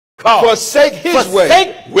Forsake his way.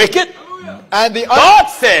 Forsake wicked. And the God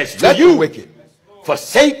says to let you, the wicked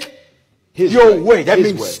forsake his your way. That his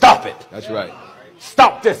means way. stop it. That's right.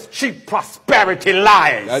 Stop this cheap prosperity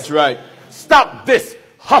lies. That's right. Stop this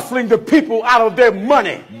hustling the people out of their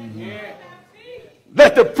money.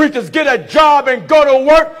 Let the preachers get a job and go to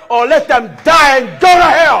work, or let them die and go to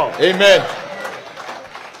hell. Amen.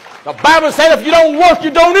 The Bible said if you don't work,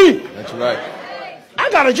 you don't eat. That's right. I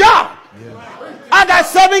got a job. I got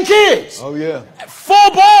 7 kids. Oh, yeah.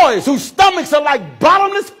 4 boys whose stomachs are like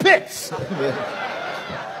bottomless pits. Amen.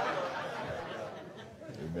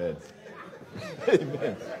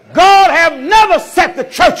 Amen. God have never set the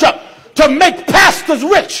church up to make pastors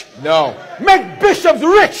rich. No. Make bishops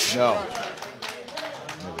rich. No.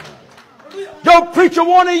 Your preacher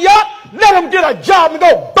want a yacht? Let him get a job and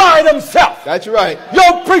go buy it himself. That's right.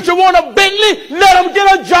 Your preacher want a Bentley? Let him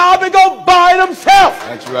get a job and go buy it himself.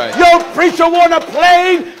 That's right. Your preacher want a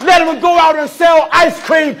plane? Let him go out and sell ice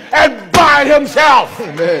cream and buy it himself.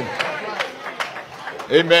 Amen.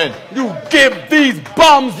 Amen. You give these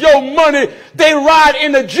bums your money, they ride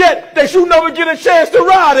in a jet that you never get a chance to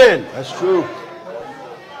ride in. That's true.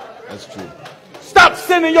 That's true. Stop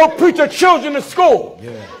sending your preacher children to school.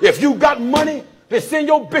 Yeah. If you got money to send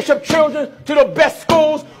your bishop children to the best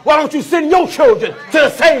schools, why don't you send your children to the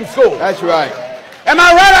same school? That's right. Am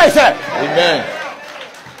I right, I said? Amen.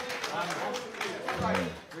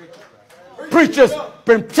 Preachers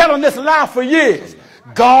been telling this lie for years.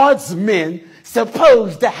 God's men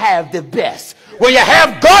supposed to have the best. When you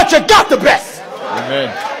have God, you got the best.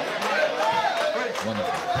 Amen.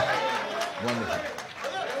 Wonderful. Wonderful.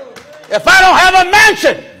 If I don't have a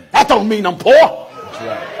mansion, that don't mean I'm poor. That's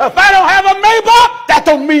right. If I don't have a Maybach, that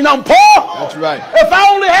don't mean I'm poor. That's right. If I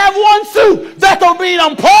only have 1 suit, that don't mean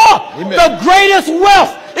I'm poor. Amen. The greatest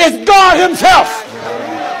wealth is God himself.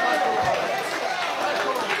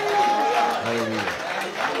 Hallelujah.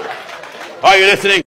 Are you listening?